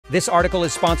This article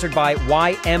is sponsored by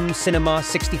Y.M.CINEMA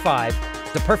 65,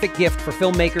 the perfect gift for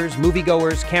filmmakers,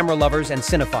 moviegoers, camera lovers, and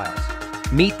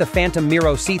cinephiles. Meet the phantom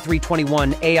Miro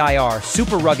C321 AIR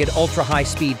super rugged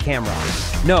ultra-high-speed camera.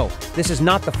 No, this is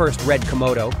not the first RED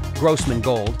Komodo, Grossman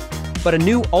Gold, but a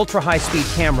new ultra-high-speed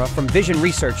camera from Vision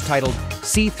Research titled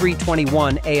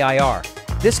C321 AIR.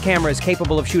 This camera is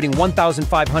capable of shooting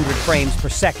 1,500 frames per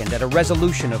second at a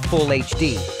resolution of full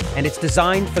HD, and it's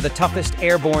designed for the toughest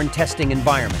airborne testing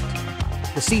environment.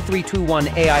 The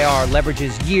C321 AIR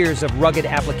leverages years of rugged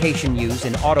application use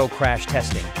in auto crash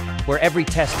testing, where every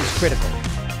test is critical.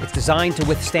 It's designed to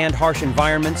withstand harsh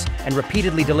environments and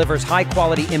repeatedly delivers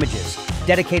high-quality images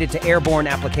dedicated to airborne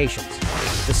applications.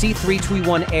 The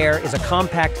C321 AIR is a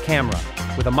compact camera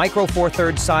with a micro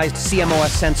 4/3 sized CMOS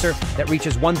sensor that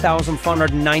reaches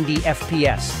 1,490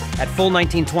 FPS at full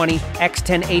 1920 x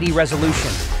 1080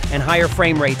 resolution and higher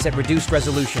frame rates at reduced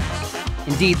resolutions.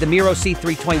 Indeed, the Miro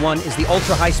C321 is the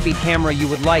ultra-high-speed camera you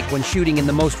would like when shooting in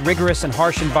the most rigorous and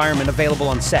harsh environment available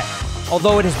on set.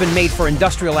 Although it has been made for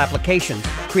industrial applications,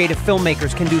 creative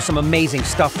filmmakers can do some amazing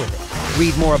stuff with it.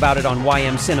 Read more about it on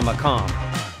Y.M.CINEMA.com.